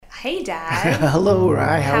Hey, Dad. Hello,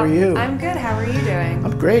 Rye. How are you? I'm good. How are you doing?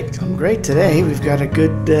 I'm great. I'm great today. We've got a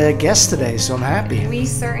good guest today, so I'm happy. We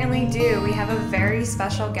certainly do. We have a very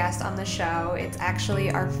special guest on the show. It's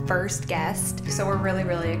actually our first guest, so we're really,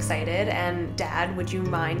 really excited. And Dad, would you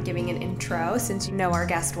mind giving an intro since you know our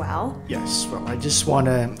guest well? Yes. Well, I just want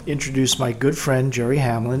to introduce my good friend, Jerry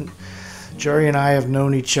Hamlin. Jerry and I have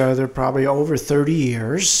known each other probably over 30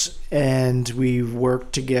 years, and we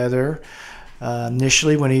worked together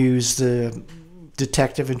initially when he was the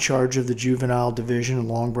detective in charge of the juvenile division in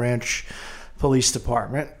Long Branch Police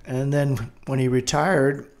Department. And then when he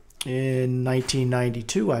retired in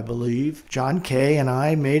 1992, I believe, John Kay and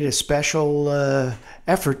I made a special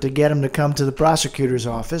effort to get him to come to the prosecutor's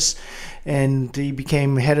office, and he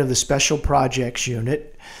became head of the special projects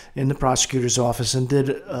unit in the prosecutor's office and did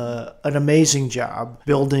an amazing job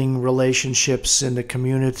building relationships in the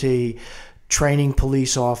community, training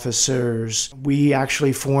police officers. We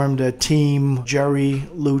actually formed a team. Jerry,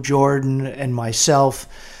 Lou Jordan, and myself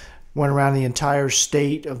went around the entire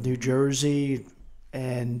state of New Jersey,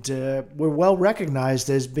 and we're well recognized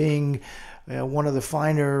as being one of the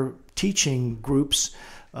finer teaching groups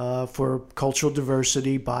for cultural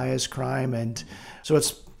diversity, bias, crime. And so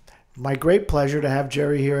it's my great pleasure to have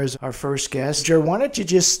Jerry here as our first guest. Jerry, why don't you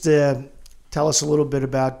just tell us a little bit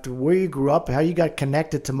about where you grew up, how you got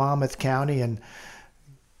connected to Monmouth County, and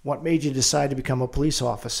what made you decide to become a police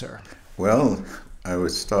officer? Well, I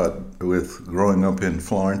would start with growing up in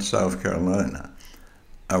Florence, South Carolina.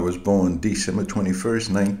 I was born December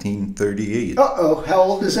 21st, 1938. Uh-oh, how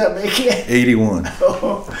old does that make you? 81.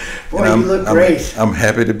 Oh, boy, you look great. I'm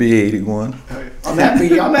happy to be 81. I'm happy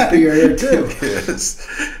you're here too. Yes.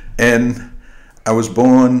 And I was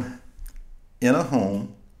born in a home.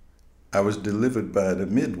 I was delivered by the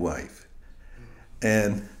midwife.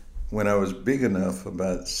 And when I was big enough,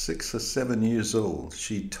 about 6 or 7 years old,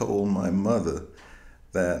 she told my mother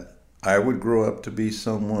that I would grow up to be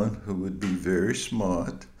someone who would be very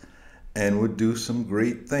smart and would do some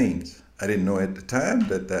great things. I didn't know at the time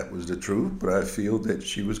that that was the truth, but I feel that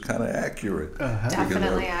she was kind of accurate.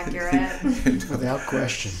 Definitely accurate. Without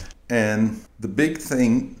question. And the big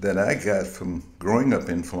thing that I got from growing up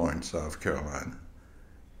in Florence, South Carolina,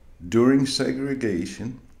 during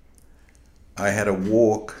segregation, I had to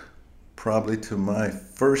walk probably to my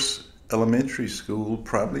first elementary school,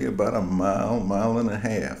 probably about a mile and a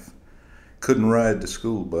half. Couldn't ride the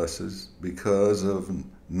school buses because of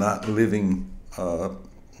not living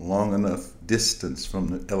long enough distance from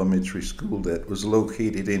the elementary school that was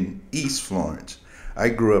located in East Florence. I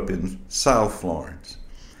grew up in South Florence.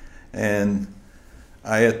 And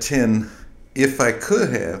if I could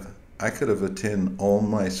have attended all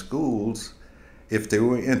my schools if they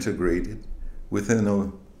were integrated within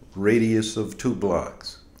a radius of 2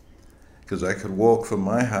 blocks. Because I could walk from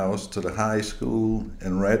my house to the high school,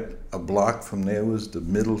 and right a block from there was the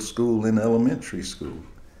middle school and elementary school.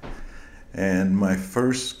 And my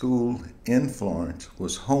first school in Florence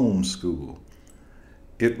was home school.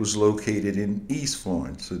 It was located in East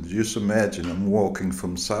Florence. So just imagine, I'm walking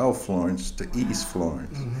from South Florence to East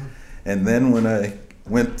Florence. Mm-hmm. And then when I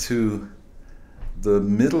went to the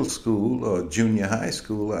middle school or junior high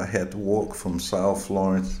school, I had to walk from South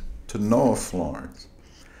Florence to North Florence.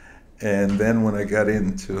 And then when I got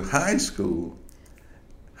into high school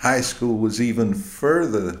was even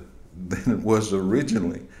further than it was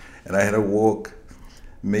originally. And I had to walk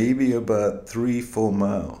maybe about 3-4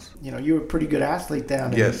 miles. You know, you were a pretty good athlete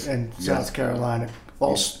down in South Carolina.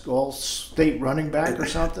 All state running back or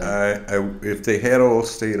something? If they had all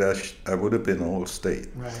state, I would have been all state.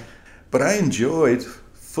 Right. But I enjoyed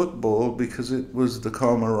football because it was the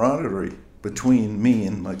camaraderie between me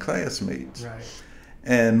and my classmates. Right.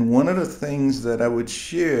 And one of the things that I would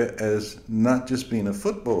share as not just being a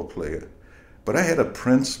football player, but I had a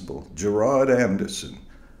principal, Gerard Anderson,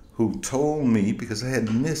 who told me, because I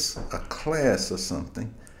had missed a class or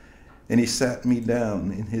something, and he sat me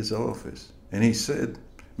down in his office, and he said,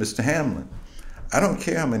 "Mr. Hamlin, I don't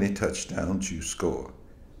care how many touchdowns you score,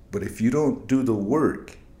 but if you don't do the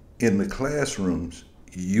work in the classrooms,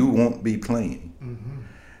 you won't be playing." Mm-hmm.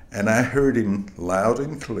 And I heard him loud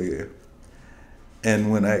and clear.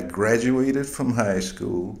 And when I graduated from high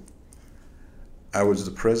school, I was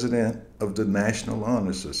the president of the National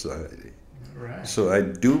Honor Society. Right. So I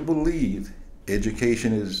do believe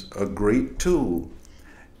education is a great tool.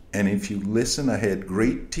 And if you listen, I had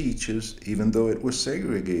great teachers, even though it was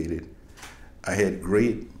segregated. I had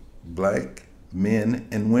great black men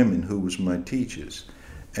and women who was my teachers.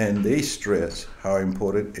 And they stressed how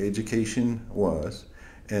important education was,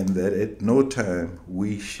 and that at no time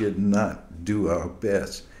we should not do our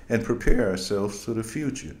best and prepare ourselves for the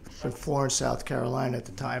future. In Florence, South Carolina at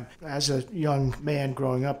the time. As a young man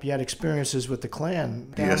growing up, you had experiences with the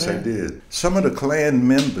Klan down Yes, there? I did. Some of the Klan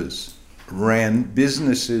members ran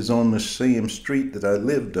businesses on the same street that I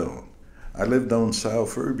lived on. I lived on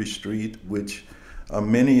South Irby Street, which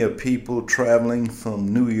many of people traveling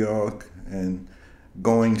from New York and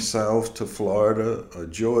going south to Florida or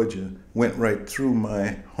Georgia went right through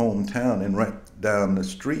my hometown and right down the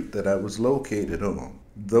street that I was located on.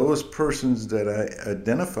 Those persons that I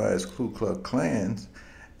identify as Ku Klux Klans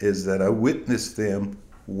is that I witnessed them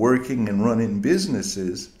working and running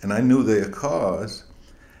businesses, and I knew their cars.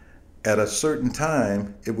 At a certain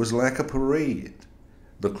time, it was like a parade.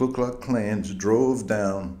 The Ku Klux Klans drove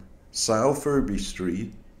down South Irby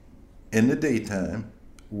Street in the daytime,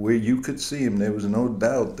 where you could see them. There was no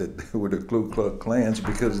doubt that they were the Ku Klux Klans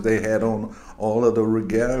because they had on all of the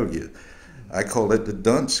regalia. I call it the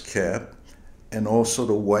dunce cap, and also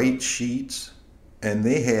the white sheets. And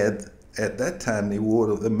they had, at that time, they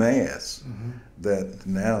wore the mask that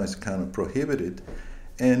now is kind of prohibited.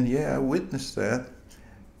 And yeah, I witnessed that.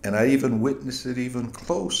 And I even witnessed it even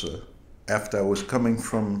closer after I was coming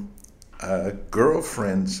from a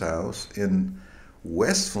girlfriend's house in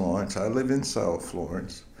West Florence. I live in South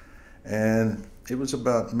Florence, and it was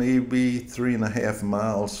about maybe 3.5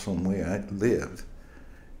 miles from where I lived.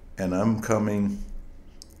 And I'm coming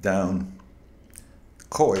down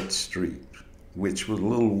Court Street, which was a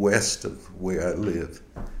little west of where I lived.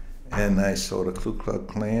 And I saw the Ku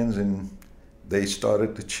Klux Klans, and they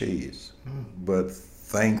started to chase. But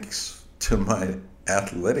thanks to my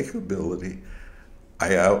athletic ability,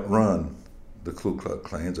 I outrun the Ku Klux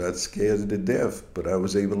Klans. I'd scared to death, but I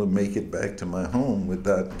was able to make it back to my home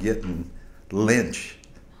without getting lynched,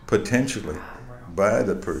 potentially, by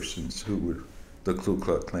the persons who were the Ku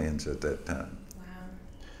Klux Klans at that time.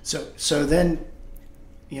 Wow. So then,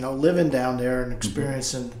 living down there and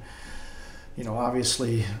experiencing,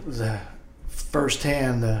 obviously the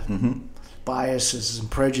firsthand the biases and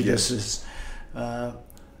prejudices. Yes.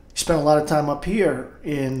 You spent a lot of time up here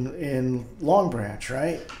in Long Branch,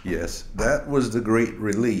 right? Yes, that was the great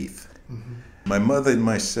relief. My mother and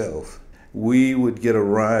myself, we would get a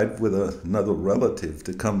ride with another relative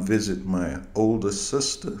to come visit my older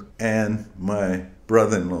sister and my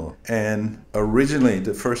brother-in-law. And originally,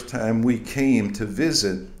 the first time we came to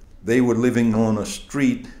visit, they were living on a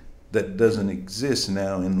street that doesn't exist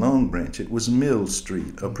now in Long Branch. It was Mill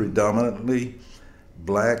Street, a predominantly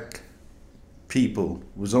black people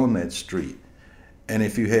was on that street. And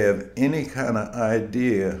if you have any kind of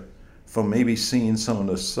idea from maybe seeing some of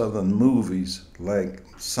the southern movies, like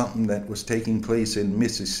something that was taking place in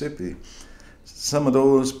Mississippi, some of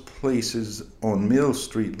those places on Mill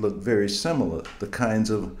Street look very similar. The kinds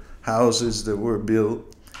of houses that were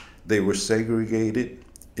built, they were segregated.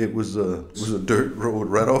 It was a dirt road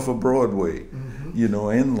right off of Broadway,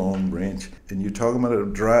 in Long Branch. And you're talking about a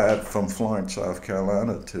drive from Florence, South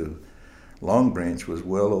Carolina to Long Branch was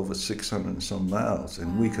well over 600 and some miles,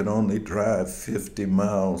 and we could only drive 50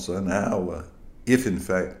 miles an hour if, in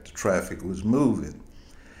fact, the traffic was moving.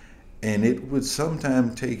 And it would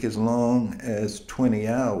sometimes take as long as 20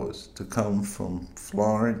 hours to come from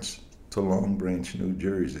Florence to Long Branch, New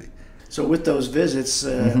Jersey. So with those visits,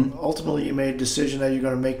 ultimately you made a decision that you're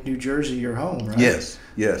going to make New Jersey your home, right?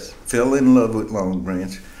 Yes. Fell in love with Long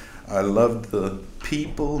Branch. I loved the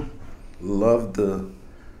people, loved the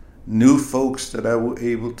new folks that I were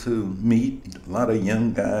able to meet, a lot of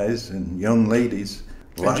young guys and young ladies,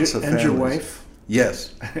 lots of families. And your wife?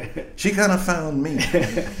 Yes. She kind of found me,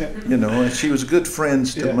 and she was good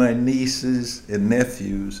friends to my nieces and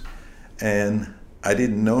nephews, and I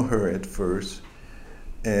didn't know her at first,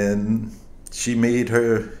 and she made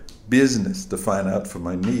her business to find out from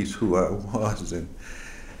my niece who I was, and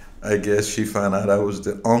I guess she found out I was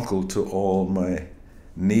the uncle to all my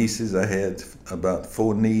nieces. I had about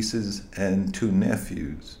 4 nieces and 2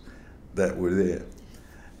 nephews that were there.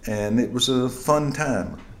 And it was a fun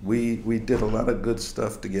time. We did a lot of good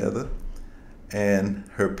stuff together. And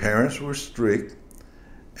her parents were strict.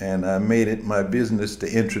 And I made it my business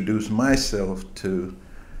to introduce myself to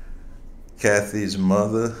Kathy's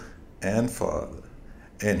mother and father.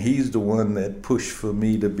 And he's the one that pushed for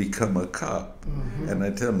me to become a cop. And I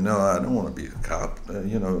tell him, no, I don't want to be a cop.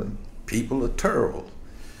 People are terrible.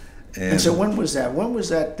 And so when was that? When was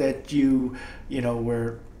that you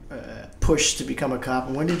were pushed to become a cop,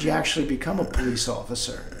 and when did you actually become a police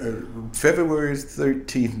officer? February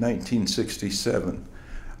 13th, 1967.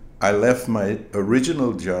 I left my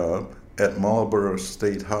original job at Marlboro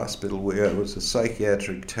State Hospital, where I was a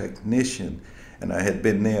psychiatric technician, And I had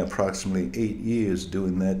been there approximately 8 years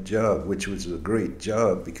doing that job, which was a great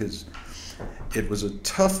job because it was a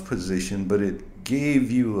tough position, but it gave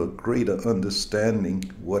you a greater understanding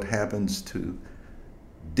what happens to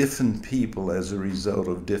different people as a result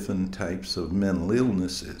of different types of mental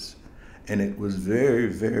illnesses. And it was very,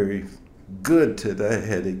 very good that I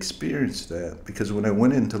had experienced that, because when I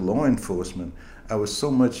went into law enforcement, I was so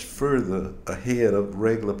much further ahead of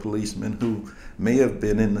regular policemen who may have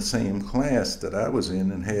been in the same class that I was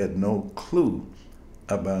in and had no clue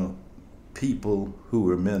about people who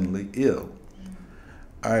were mentally ill.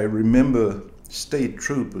 I remember state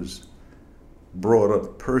troopers brought a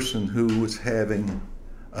person who was having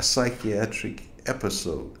a psychiatric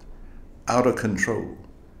episode, out of control.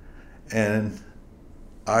 And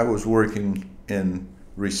I was working in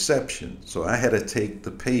reception, so I had to take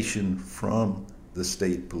the patient from the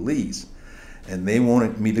state police. And they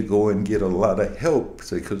wanted me to go and get a lot of help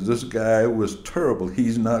because this guy was terrible.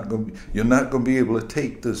 You're not going to be able to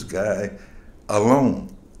take this guy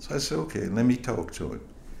alone. So I said, okay, let me talk to him.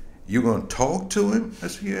 You're going to talk to him? I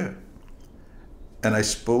said, yeah. And I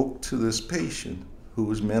spoke to this patient who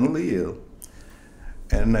was mentally ill,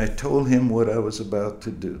 and I told him what I was about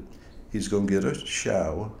to do. He's going to get a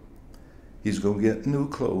shower, he's going to get new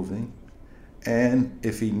clothing, and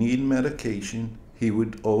if he needed medication, he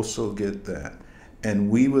would also get that. And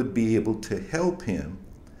we would be able to help him.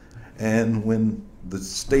 And when the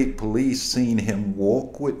state police seen him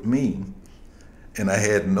walk with me, and I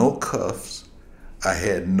had no cuffs, I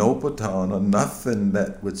had no baton or nothing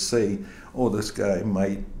that would say, oh, this guy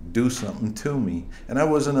might do something to me. And I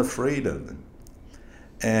wasn't afraid of him.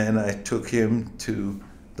 And I took him to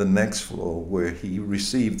the next floor where he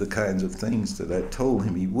received the kinds of things that I told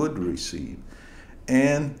him he would receive.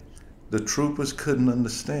 And the troopers couldn't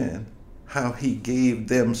understand how he gave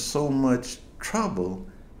them so much trouble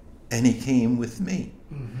and he came with me.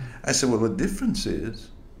 Mm-hmm. I said, well, the difference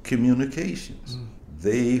is communications. Mm.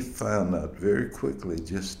 They found out very quickly,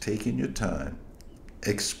 just taking your time,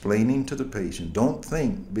 explaining to the patient. Don't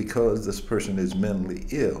think because this person is mentally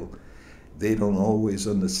ill, they don't always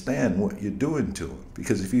understand what you're doing to them.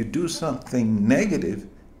 Because if you do something negative,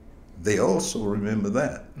 they also remember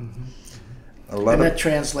that. Mm-hmm. And that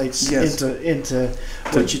translates into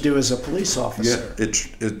what you do as a police officer. Yeah,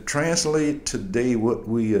 it translates today what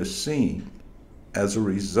we are seeing as a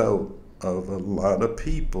result of a lot of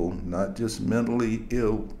people, not just mentally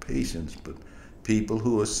ill patients, but people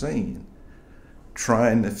who are sane,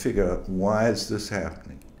 trying to figure out why is this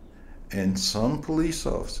happening. And some police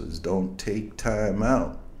officers don't take time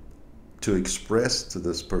out to express to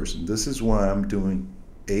this person, this is why I'm doing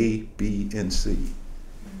A, B, and C.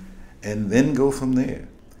 And then go from there.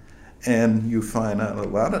 And you find out a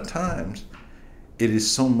lot of times it is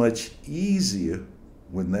so much easier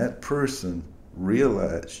when that person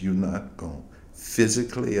realizes you're not going to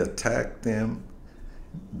physically attack them,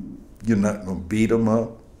 you're not going to beat them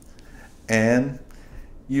up, and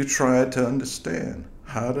you try to understand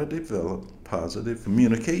how to develop positive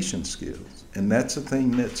communication skills. And that's a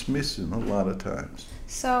thing that's missing a lot of times.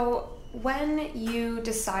 So when you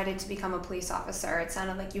decided to become a police officer, it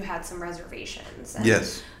sounded like you had some reservations. And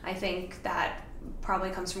yes. I think that probably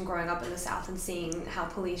comes from growing up in the South and seeing how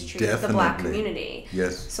police treat Definitely. the black community.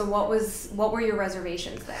 Yes. So what were your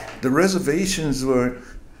reservations there? The reservations were,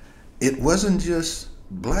 it wasn't just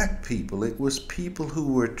black people, it was people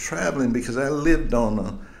who were traveling, because I lived on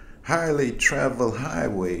a highly traveled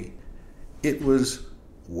highway. It was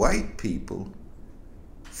white people.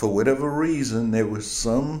 For whatever reason, there were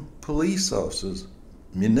some police officers,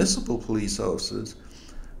 municipal police officers,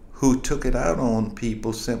 who took it out on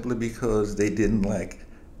people simply because they didn't like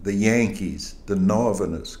the Yankees, the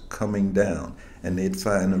Northerners coming down, and they'd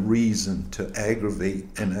find a reason to aggravate,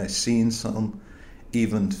 and I've seen some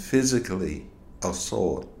even physically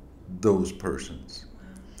assault those persons.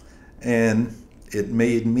 And it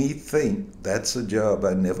made me think that's a job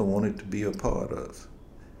I never wanted to be a part of,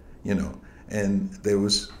 you know. And there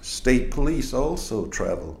was state police also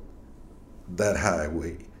travel that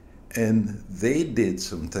highway, and they did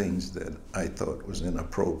some things that I thought was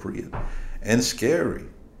inappropriate and scary.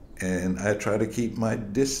 And I try to keep my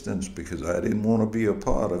distance because I didn't want to be a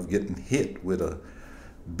part of getting hit with a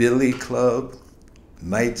billy club,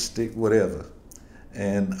 nightstick, whatever.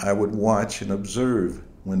 And I would watch and observe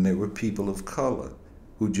when there were people of color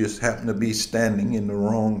who just happened to be standing in the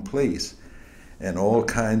wrong place, and all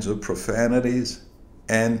kinds of profanities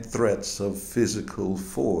and threats of physical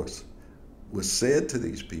force was said to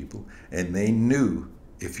these people, and they knew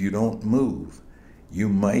if you don't move, you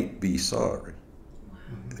might be sorry. Wow.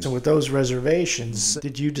 So with those reservations,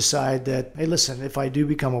 did you decide that, hey, listen, if I do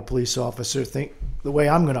become a police officer, think the way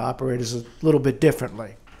I'm going to operate is a little bit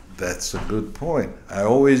differently? That's a good point. I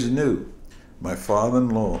always knew. My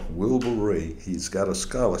father-in-law, Wilbur Ray, he's got a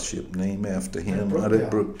scholarship named after him out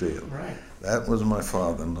at Brookdale. Right. That was my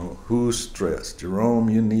father-in-law who stressed, Jerome,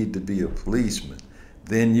 you need to be a policeman.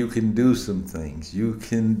 Then you can do some things. You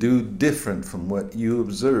can do different from what you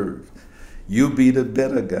observe. You be the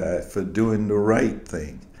better guy for doing the right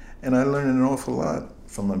thing. And I learned an awful lot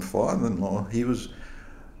from my father-in-law. He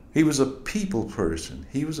was a people person.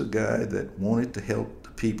 He was a guy that wanted to help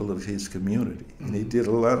the people of his community. And he did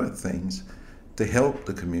a lot of things to help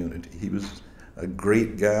the community. He was a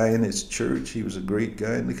great guy in his church. He was a great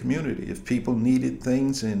guy in the community. If people needed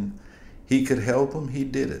things and he could help them, he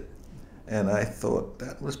did it. And I thought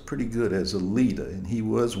that was pretty good as a leader. And he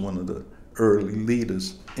was one of the early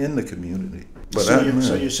leaders in the community. But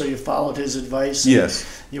so you followed his advice?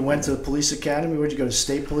 Yes. You went to the police academy? Where'd you go, to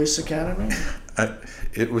State Police Academy?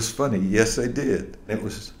 It was funny. Yes, I did. It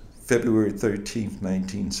was February 13th,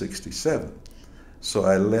 1967. So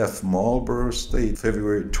I left Marlboro State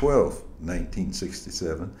February 12th,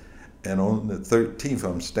 1967. And on the 13th,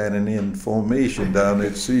 I'm standing in formation down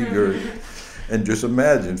at Seagirt. And just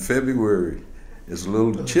imagine, February is a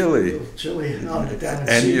little chilly.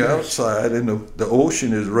 And you're outside, and the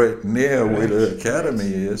ocean is right near where the academy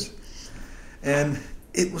is. And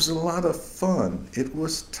it was a lot of fun. It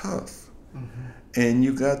was tough. And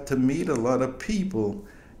you got to meet a lot of people.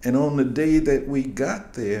 And on the day that we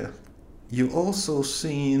got there, you also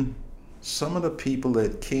seen some of the people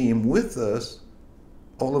that came with us,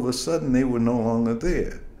 all of a sudden they were no longer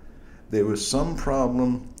there. There was some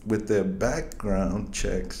problem with their background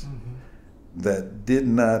checks that did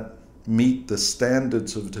not meet the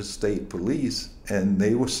standards of the state police, and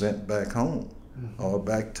they were sent back home or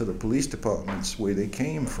back to the police departments where they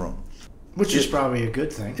came from. Which is probably a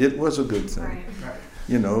good thing. It was a good thing. Right.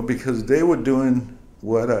 You know, because they were doing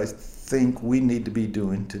what I think we need to be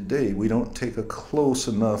doing today. We don't take a close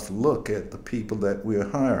enough look at the people that we're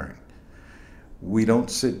hiring. We don't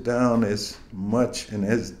sit down as much and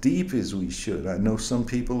as deep as we should. I know some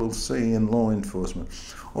people will say in law enforcement,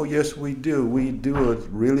 oh yes, we do. We do a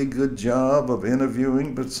really good job of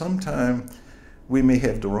interviewing, but sometimes we may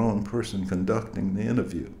have the wrong person conducting the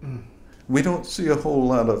interview. We don't see a whole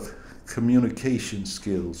lot of communication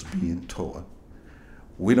skills being taught.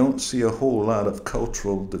 We don't see a whole lot of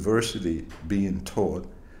cultural diversity being taught.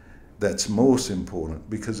 That's most important,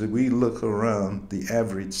 because if we look around the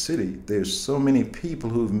average city, there's so many people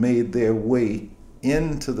who've made their way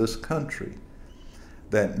into this country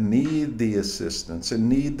that need the assistance and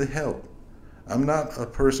need the help. I'm not a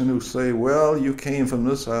person who say, well, you came from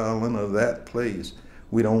this island or that place.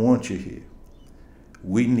 We don't want you here.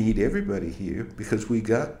 We need everybody here because we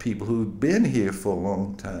got people who've been here for a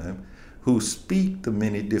long time who speak the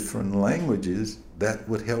many different languages that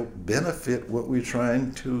would help benefit what we're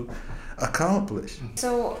trying to accomplish.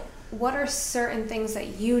 So what are certain things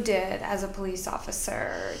that you did as a police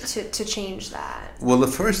officer to change that? Well, the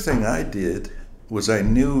first thing I did was I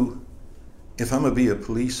knew if I'm going to be a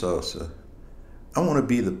police officer, I want to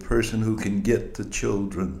be the person who can get the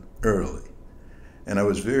children early. And I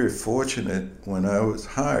was very fortunate when I was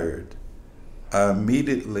hired. I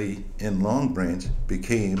immediately in Long Branch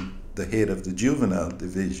became the head of the juvenile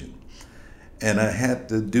division. And I had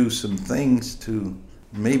to do some things to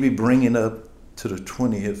maybe bring it up to the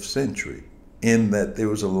 20th century, in that there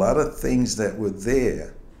was a lot of things that were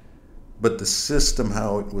there, but the system,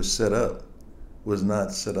 how it was set up, was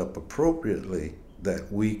not set up appropriately, that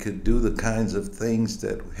we could do the kinds of things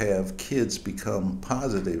that have kids become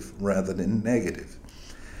positive rather than negative.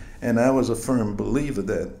 And I was a firm believer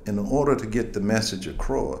that in order to get the message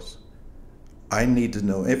across, I need to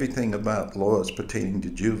know everything about laws pertaining to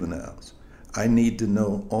juveniles. I need to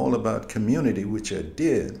know all about community, which I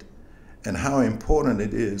did, and how important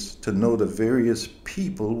it is to know the various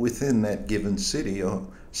people within that given city or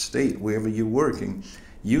state, wherever you're working.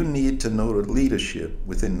 You need to know the leadership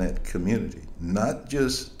within that community, not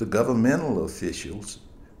just the governmental officials,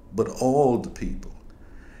 but all the people.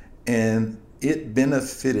 And it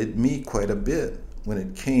benefited me quite a bit when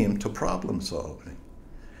it came to problem solving.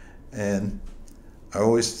 And I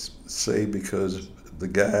always say, because the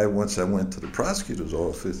guy, once I went to the prosecutor's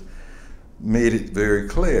office, made it very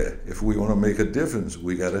clear, if we want to make a difference,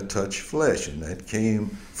 we got to touch flesh. And that came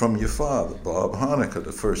from your father, Bob Honecker,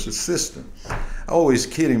 the first assistant. I always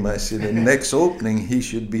kid him, I said, the next opening, he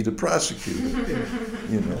should be the prosecutor.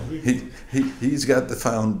 You know, he's got the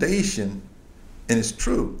foundation, and it's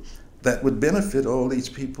true. that would benefit all these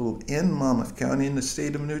people in Monmouth County, in the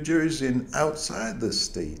state of New Jersey, and outside the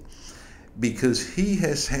state, because he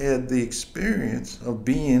has had the experience of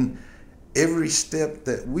being every step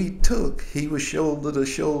that we took, he was shoulder to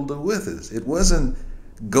shoulder with us. It wasn't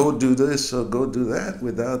go do this or go do that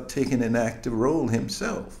without taking an active role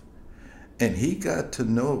himself. And he got to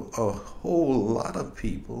know a whole lot of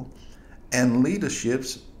people and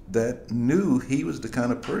leaderships that knew he was the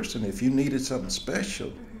kind of person, if you needed something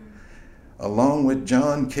special, along with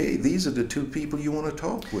John Kay, these are the two people you want to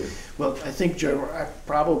talk with. Well, I think, Joe,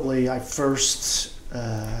 I first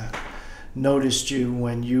noticed you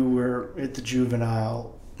when you were at the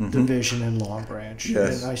juvenile division in Long Branch.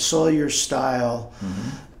 Yes. And I saw your style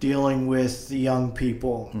dealing with the young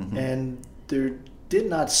people, and there did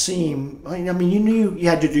not seem, I mean, you knew you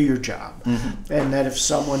had to do your job, and that if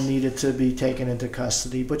someone needed to be taken into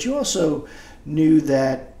custody, but you also knew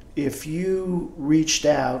that if you reached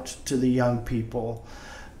out to the young people,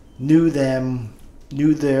 knew them,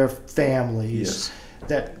 knew their families,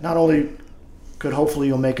 that not only could hopefully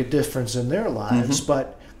you'll make a difference in their lives,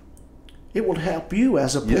 but it would help you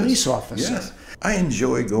as a police officer. Yes, I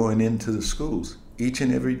enjoy going into the schools each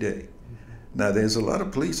and every day. Now, there's a lot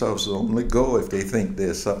of police officers who only go if they think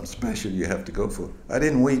there's something special you have to go for. I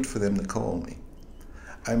didn't wait for them to call me.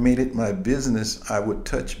 I made it my business. I would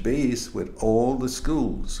touch base with all the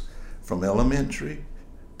schools, from elementary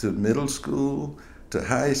to middle school to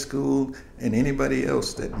high school, and anybody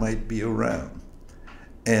else that might be around,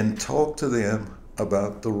 and talk to them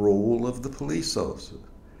about the role of the police officer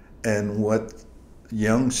and what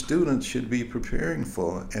young students should be preparing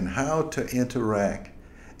for and how to interact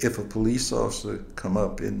if a police officer come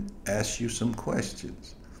up and ask you some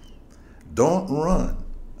questions. Don't run.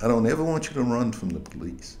 I don't ever want you to run from the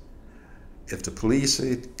police. If the police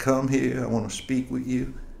say, come here, I want to speak with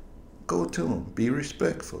you, go to them, be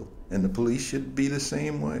respectful. And the police should be the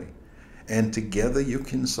same way. And together you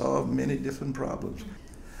can solve many different problems.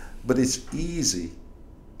 But it's easy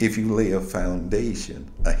if you lay a foundation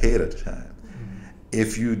ahead of time.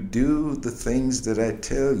 If you do the things that I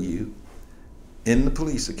tell you in the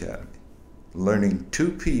police academy, learning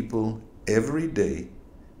two people every day,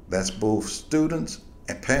 that's both students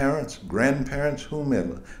and parents, grandparents,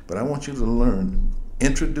 whomever, but I want you to learn,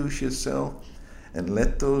 introduce yourself, and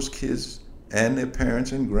let those kids and their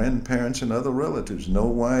parents and grandparents and other relatives know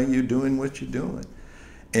why you're doing what you're doing.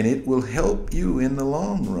 And it will help you in the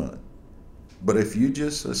long run. But if you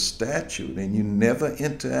just a statute and you never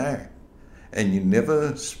interact and you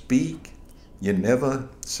never speak, you never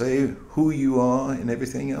say who you are and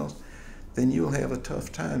everything else, then you'll have a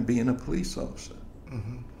tough time being a police officer.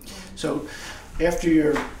 So after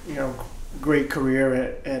your great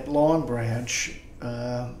career at Long Branch,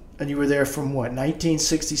 and you were there from what,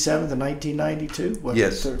 1967 to 1992? What,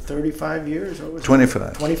 Yes. 35 years?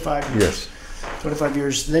 25. 25 years. Yes. 25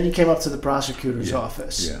 years. Then you came up to the prosecutor's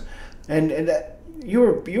office. Yeah. And you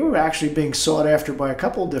were actually being sought after by a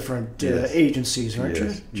couple different agencies, weren't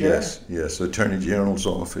you? Jerry? Yes. Attorney General's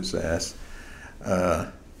office asked.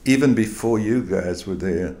 Even before you guys were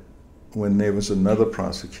there, when there was another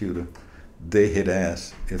prosecutor, they had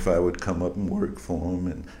asked if I would come up and work for them.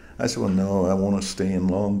 And I said, well, no, I want to stay in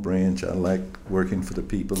Long Branch. I like working for the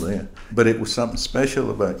people there. But it was something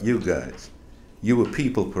special about you guys. You were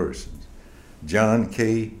people persons. John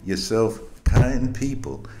Kay, yourself, kind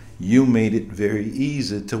people. You made it very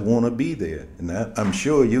easy to want to be there. And I'm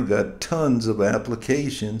sure you got tons of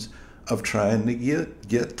applications of trying to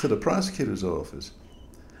get to the prosecutor's office.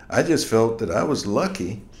 I just felt that I was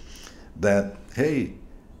lucky that, hey,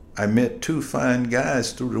 I met two fine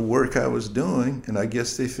guys through the work I was doing, and I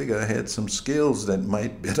guess they figured I had some skills that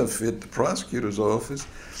might benefit the prosecutor's office,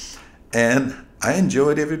 and I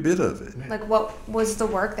enjoyed every bit of it. Like, what was the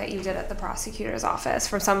work that you did at the prosecutor's office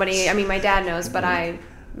from somebody, I mean, my dad knows, but I'm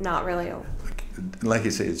not really. Like I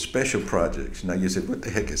said, it's special projects. Now you said, what the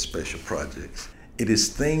heck is special projects? It is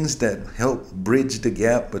things that help bridge the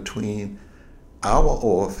gap between our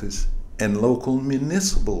office and local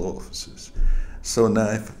municipal offices. So now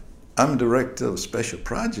if I'm director of special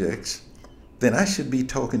projects, then I should be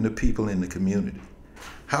talking to people in the community.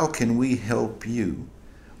 How can we help you?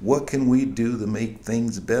 What can we do to make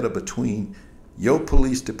things better between your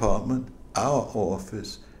police department, our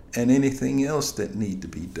office, and anything else that need to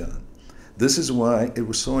be done? This is why it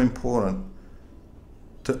was so important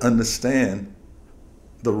to understand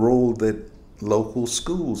the role that local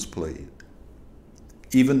schools played.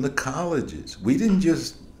 Even the colleges. We didn't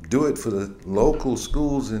just do it for the local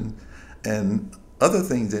schools and other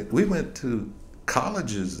things. That we went to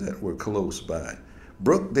colleges that were close by.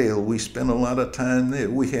 Brookdale, we spent a lot of time there.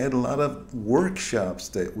 We had a lot of workshops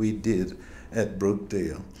that we did at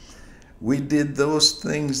Brookdale. We did those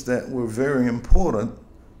things that were very important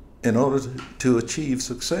in order to achieve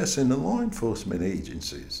success in the law enforcement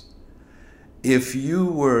agencies. If you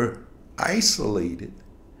were isolated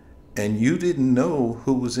and you didn't know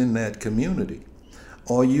who was in that community,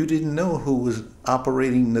 or you didn't know who was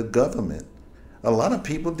operating the government, a lot of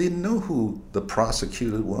people didn't know who the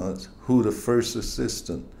prosecutor was, who the first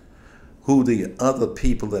assistant, who the other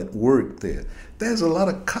people that worked there. There's a lot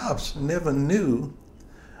of cops never knew,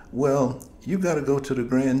 well, you got to go to the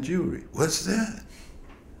grand jury. What's that?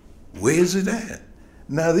 Where's it at?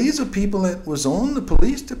 Now, these are people that was on the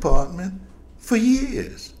police department for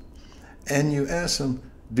years. And you ask them,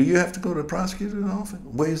 do you have to go to the prosecutor's office?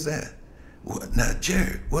 Where's that? Now,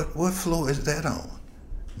 Jerry, what floor is that on?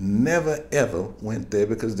 Never, ever went there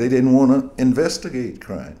because they didn't want to investigate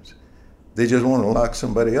crimes. They just want to lock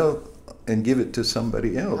somebody up and give it to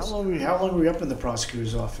somebody else. How long were you up in the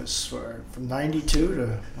prosecutor's office for? From 92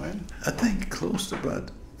 to when? I think close to about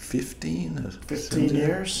 15 or 15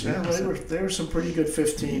 years? Yeah, Yeah, they were some pretty good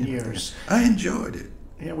 15 years. I enjoyed it.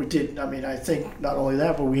 Yeah, we did. I mean, I think not only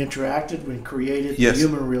that, but we interacted. We created Yes. the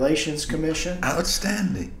Human Relations Commission.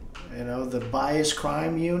 Outstanding. You know, the Bias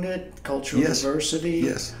Crime Unit, Cultural Yes. Diversity.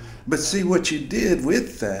 Yes. But see what you did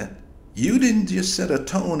with that, you didn't just set a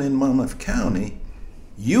tone in Monmouth County.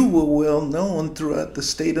 You were well known throughout the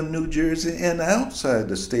state of New Jersey and outside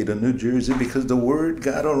the state of New Jersey because the word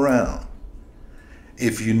got around.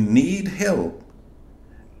 If you need help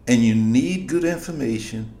and you need good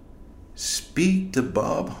information, speak to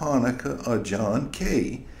Bob Honecker or John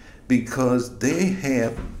Kay because they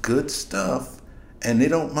have good stuff and they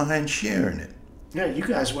don't mind sharing it. Yeah, you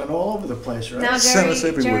guys went all over the place, right? Now, Send us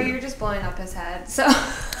everywhere. Jerry, you're just blowing up his head. So.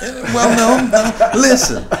 Well, no.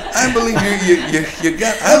 Listen, I believe you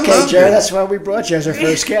got. I Okay, love Jerry, it. that's why we brought you as our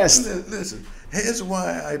first guest. Listen, here's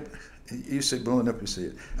why you say blowing up his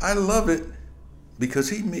head. I love it because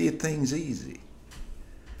he made things easy.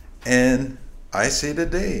 And I say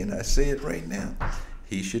today, and I say it right now,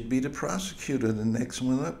 he should be the prosecutor, the next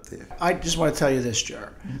one up there. I just want to tell you this, Jerry.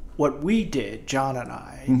 What we did, John and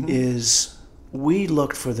I, is we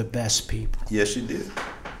looked for the best people. Yes, you did.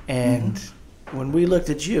 And when we looked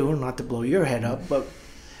at you, not to blow your head up, but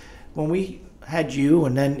when we had you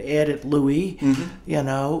and then added Louis, you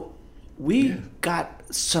know, we got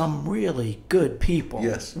some really good people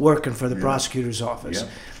Yes. working for the prosecutor's office. Yeah.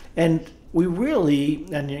 And we really,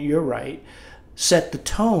 and you're right, set the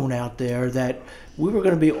tone out there that we were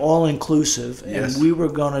going to be all inclusive Yes. and we were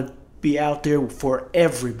going to be out there for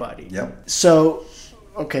everybody. Yep. So,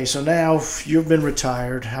 okay, so now you've been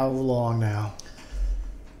retired. How long now?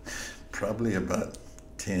 Probably about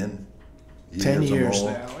 10 years 10 years or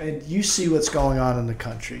more. now. And you see what's going on in the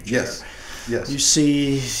country, Jerry. Yes. Yes. You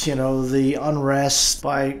see, you know, the unrest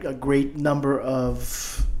by a great number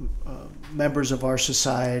of members of our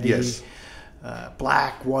society. Yes.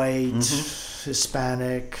 Black, white,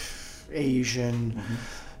 Hispanic, Asian,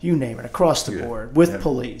 you name it, across the board, with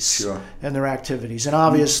police and their activities. And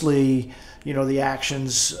obviously, you know, the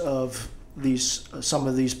actions of some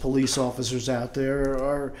of these police officers out there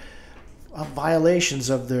are violations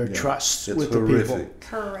of their trust It's with horrific. the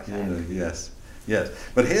people. Horrific. You know, yes. Yes.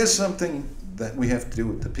 But here's something that we have to do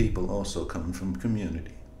with the people also coming from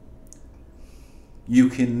community. You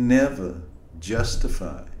can never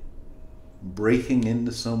justify breaking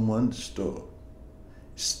into someone's store,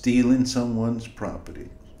 stealing someone's property,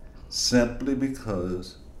 simply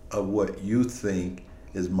because of what you think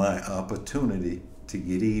is my opportunity to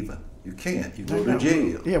get even. You can't. You go to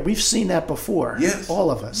jail. Yeah, we've seen that before. Yes. All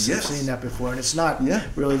of us Yes. have seen that before, and it's not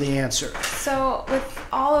really the answer. So with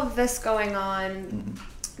all of this going on,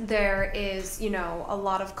 there is, you know, a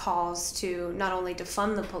lot of calls to not only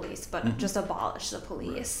defund the police, but just abolish the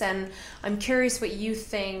police. And I'm curious what you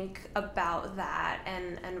think about that,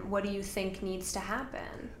 and what do you think needs to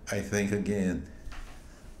happen? I think, again,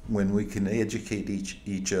 when we can educate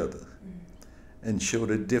each other and show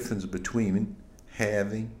the difference between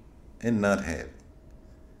having and not having.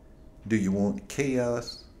 Do you want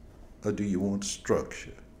chaos or do you want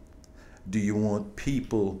structure? Do you want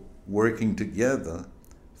people working together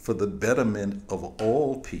for the betterment of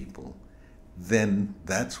all people? Then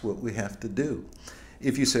that's what we have to do.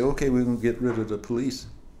 If you say, okay, we're going to get rid of the police,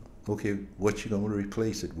 okay, what you going to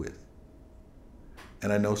replace it with?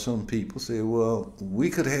 And I know some people say, well, we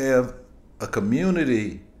could have a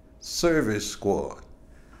community service squad.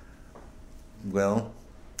 Well,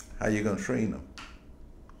 how are you going to train them?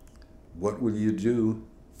 What will you do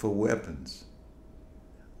for weapons?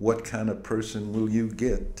 what kind of person will you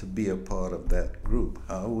get to be a part of that group?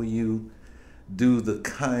 How will you do the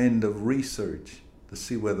kind of research to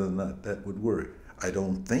see whether or not that would work? I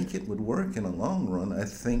don't think it would work in the long run. I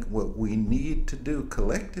think what we need to do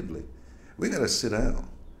collectively, we got to sit down.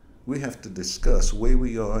 We have to discuss where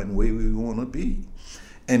we are and where we want to be.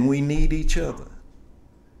 And we need each other.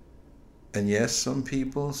 And yes, some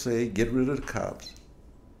people say get rid of the cops.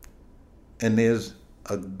 And there's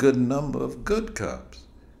a good number of good cops.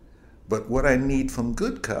 But what I need from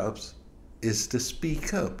good cops is to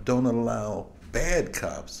speak up. Don't allow bad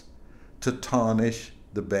cops to tarnish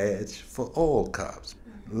the badge for all cops.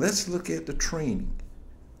 Let's look at the training.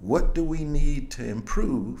 What do we need to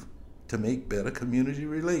improve to make better community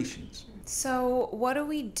relations? So what do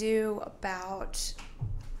we do about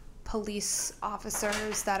police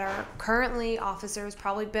officers that are currently officers,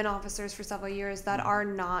 probably been officers for several years, that are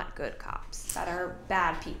not good cops, that are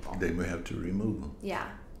bad people? Then we have to remove them. Yeah.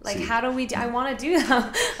 Like, how do we I want to do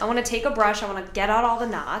that. I want to take a brush. I want to get out all the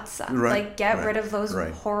knots. Right, like, get rid of those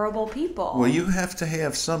horrible people. Well, you have to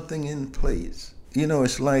have something in place. You know,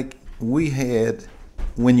 it's like we had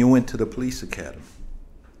when you went to the police academy.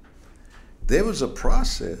 There was a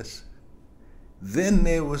process. Then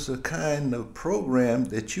there was a kind of program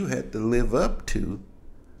that you had to live up to,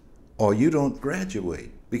 or you don't graduate.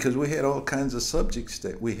 Because we had all kinds of subjects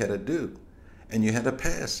that we had to do, and you had to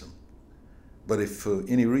pass them. But if for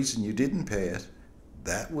any reason you didn't pass,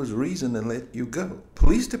 that was reason to let you go.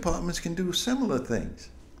 Police departments can do similar things.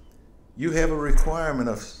 You have a requirement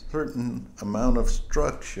of certain amount of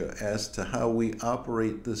structure as to how we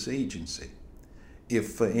operate this agency.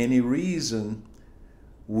 If for any reason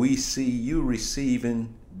we see you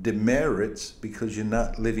receiving demerits because you're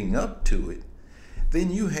not living up to it,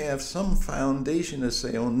 then you have some foundation to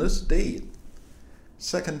say on this date,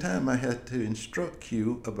 second time I had to instruct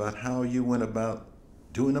you about how you went about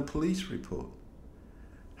doing a police report,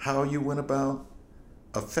 how you went about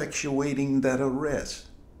effectuating that arrest.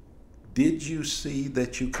 Did you see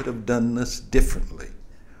that you could have done this differently?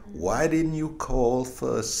 Why didn't you call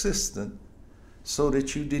for assistance so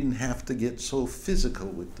that you didn't have to get so physical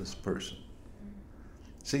with this person?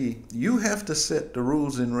 See, you have to set the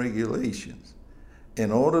rules and regulations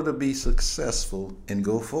in order to be successful and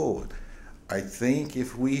go forward. I think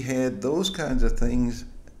if we had those kinds of things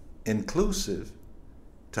inclusive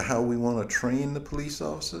to how we want to train the police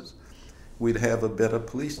officers, we'd have a better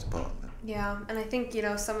police department. Yeah, and I think,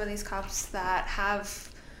 some of these cops that have,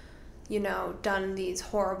 done these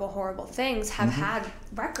horrible, horrible things have had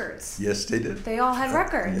records. Yes, they did. They all had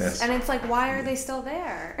records. Yes. And it's like, why are they still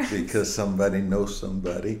there? Because somebody knows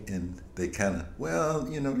somebody, and they kind of, we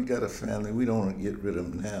got a family, we don't want to get rid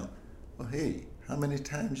of them now. Well, hey, how many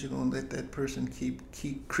times you going to let that person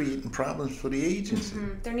keep creating problems for the agency?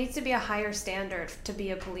 Mm-hmm. There needs to be a higher standard to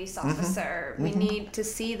be a police officer. Mm-hmm. We need to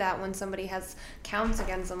see that when somebody has counts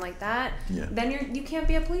against them like that, then you can't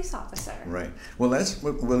be a police officer. Right. Well,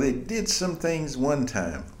 they did some things one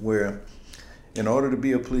time where in order to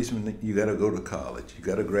be a policeman, you got to go to college. You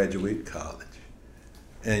got to graduate college.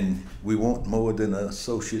 And we want more than an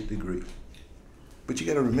associate degree. But you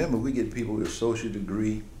got to remember, we get people with associate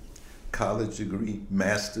degree, college degree,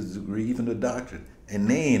 master's degree, even a doctorate, and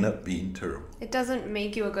they end up being terrible. It doesn't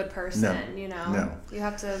make you a good person, No. You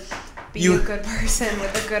have to be a good person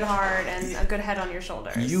with a good heart and a good head on your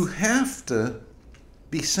shoulders. You have to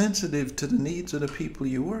be sensitive to the needs of the people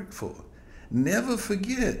you work for. Never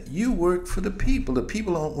forget, you work for the people. The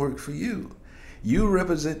people don't work for you. You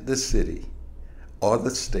represent the city or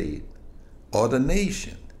the state or the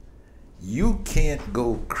nation. You can't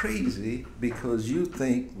go crazy because you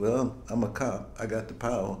think, well, I'm a cop, I got the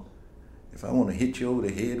power. If I want to hit you over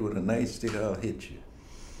the head with a nightstick, I'll hit you.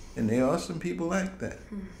 And there are some people like that.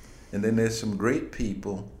 And then there's some great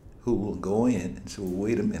people who will go in and say, well,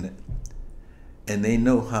 wait a minute. And they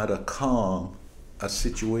know how to calm a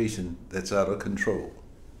situation that's out of control.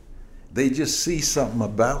 They just see something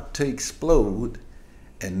about to explode,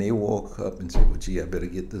 and they walk up and say, well, gee, I better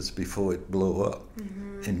get this before it blow up.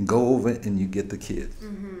 And go over and you get the kids.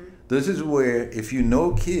 This is where, if you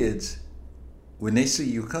know kids, when they see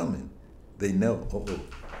you coming, they know, oh,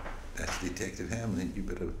 that's Detective Hamlin. You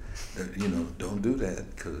better, don't do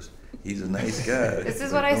that because he's a nice guy. This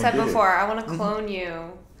is what I said before. I want to clone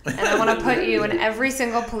you. And I want to put you in every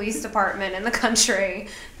single police department in the country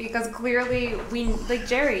because clearly like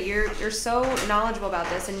Jerry, you're so knowledgeable about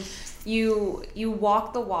this, and you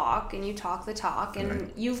walk the walk and you talk the talk,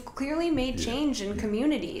 and you've clearly made change in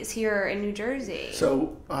communities here in New Jersey.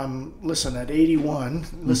 So, listen, at 81,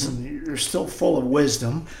 listen, you're still full of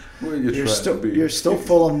wisdom. Well, you're still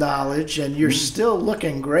full of knowledge, and you're still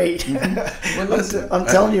looking great. Well, listen, I'm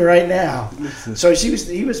telling you right now. So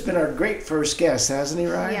he was been our great first guest, hasn't he,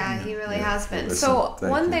 Ryan? Yeah, he really has been. Listen, so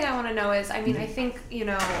one you. thing I want to know is, I mean, I think, you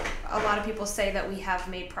know, a lot of people say that we have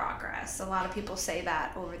made progress. A lot of people say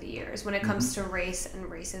that over the years when it comes to race and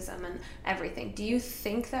racism and everything. Do you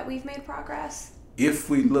think that we've made progress? If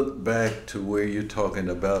we look back to where you're talking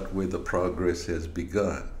about where the progress has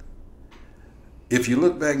begun, if you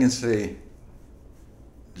look back and say,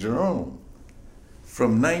 Jerome,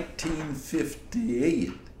 from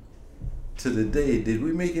 1958 to today, did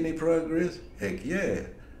we make any progress? Heck yeah.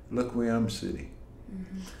 Look where I'm sitting.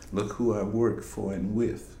 Look who I work for and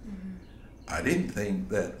with. I didn't think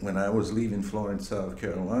that when I was leaving Florence, South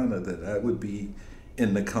Carolina, that I would be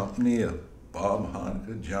in the company of Bob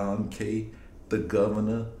Honecker, John Kay, the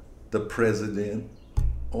governor, the president,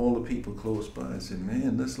 all the people close by. I said,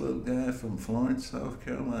 man, this little guy from Florence, South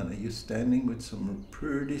Carolina, you're standing with some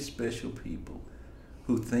pretty special people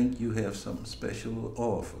who think you have something special to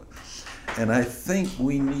offer. And I think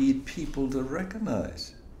we need people to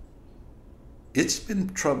recognize. It's been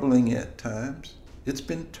troubling at times. It's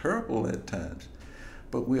been terrible at times.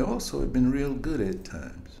 But we also have been real good at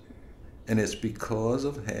times. And it's because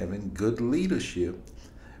of having good leadership.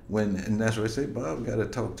 And that's why I say, Bob, got to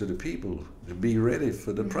talk to the people to be ready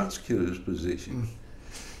for the prosecutor's position.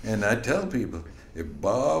 And I tell people, if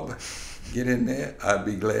Bob get in there, I'd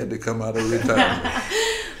be glad to come out of retirement.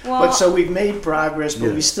 But so we've made progress,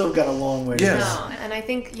 but we still got a long way to go. No, and I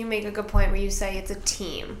think you make a good point where you say it's a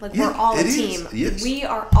team. Like, we're all a team. Yes. We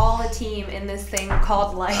are all a team in this thing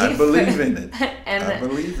called life. I believe in it. I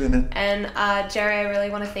believe in it. And Jerry, I really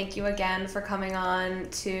want to thank you again for coming on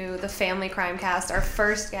to the Family Crime Cast, our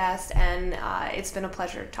first guest, and it's been a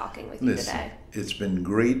pleasure talking with you today. It's been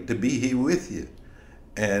great to be here with you.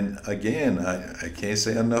 And again, I can't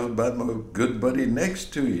say enough about my good buddy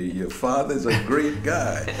next to you. Your father's a great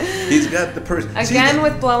guy. He's got the person. Again,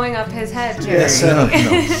 with blowing up his head, Jerry. Yes, no.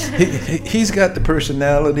 He's got the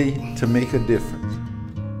personality to make a difference.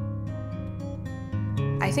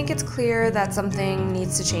 I think it's clear that something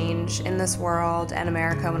needs to change in this world and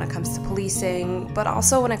America when it comes to policing, but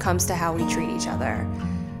also when it comes to how we treat each other.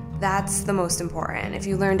 That's the most important. If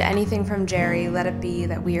you learned anything from Jerry, let it be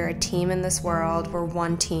that we are a team in this world. We're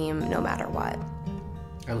one team no matter what.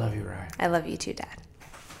 I love you, Ryan. I love you too, Dad.